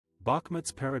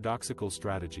Bakhmut's paradoxical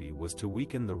strategy was to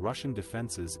weaken the Russian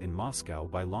defenses in Moscow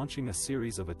by launching a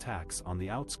series of attacks on the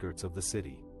outskirts of the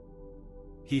city.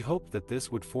 He hoped that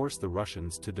this would force the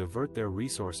Russians to divert their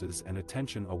resources and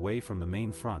attention away from the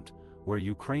main front, where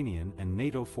Ukrainian and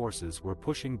NATO forces were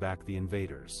pushing back the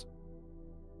invaders.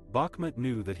 Bakhmut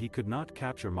knew that he could not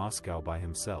capture Moscow by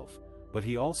himself, but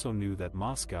he also knew that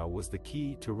Moscow was the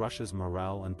key to Russia's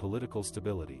morale and political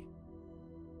stability.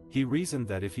 He reasoned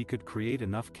that if he could create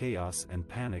enough chaos and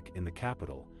panic in the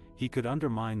capital, he could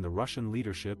undermine the Russian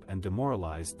leadership and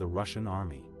demoralize the Russian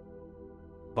army.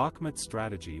 Bakhmut's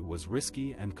strategy was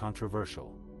risky and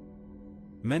controversial.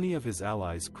 Many of his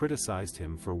allies criticized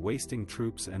him for wasting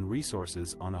troops and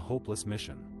resources on a hopeless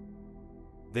mission.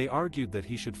 They argued that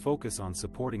he should focus on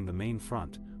supporting the main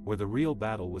front, where the real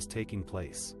battle was taking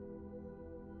place.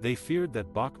 They feared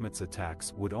that Bakhmut's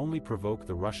attacks would only provoke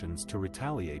the Russians to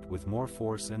retaliate with more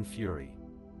force and fury.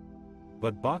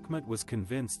 But Bakhmut was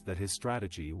convinced that his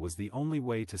strategy was the only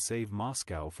way to save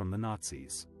Moscow from the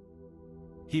Nazis.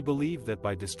 He believed that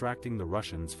by distracting the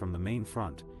Russians from the main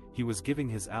front, he was giving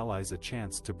his allies a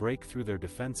chance to break through their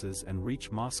defenses and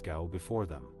reach Moscow before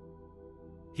them.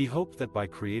 He hoped that by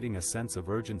creating a sense of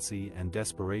urgency and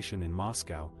desperation in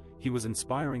Moscow, he was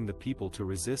inspiring the people to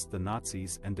resist the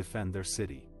Nazis and defend their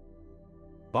city.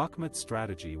 Bakhmut's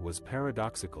strategy was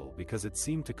paradoxical because it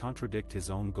seemed to contradict his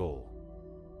own goal.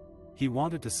 He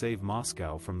wanted to save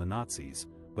Moscow from the Nazis,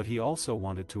 but he also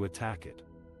wanted to attack it.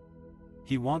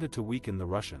 He wanted to weaken the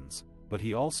Russians, but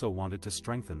he also wanted to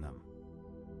strengthen them.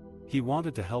 He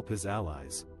wanted to help his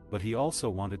allies, but he also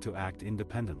wanted to act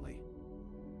independently.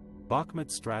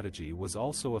 Bakhmut's strategy was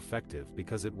also effective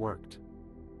because it worked.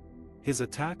 His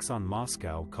attacks on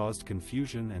Moscow caused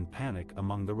confusion and panic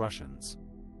among the Russians.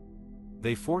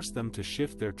 They forced them to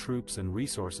shift their troops and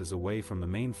resources away from the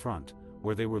main front,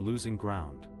 where they were losing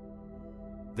ground.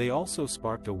 They also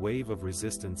sparked a wave of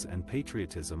resistance and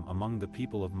patriotism among the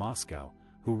people of Moscow,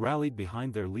 who rallied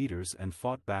behind their leaders and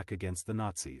fought back against the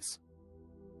Nazis.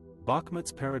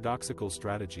 Bakhmut's paradoxical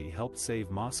strategy helped save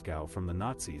Moscow from the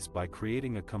Nazis by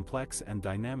creating a complex and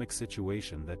dynamic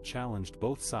situation that challenged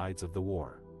both sides of the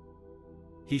war.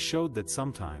 He showed that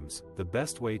sometimes, the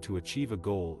best way to achieve a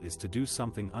goal is to do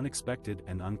something unexpected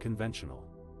and unconventional.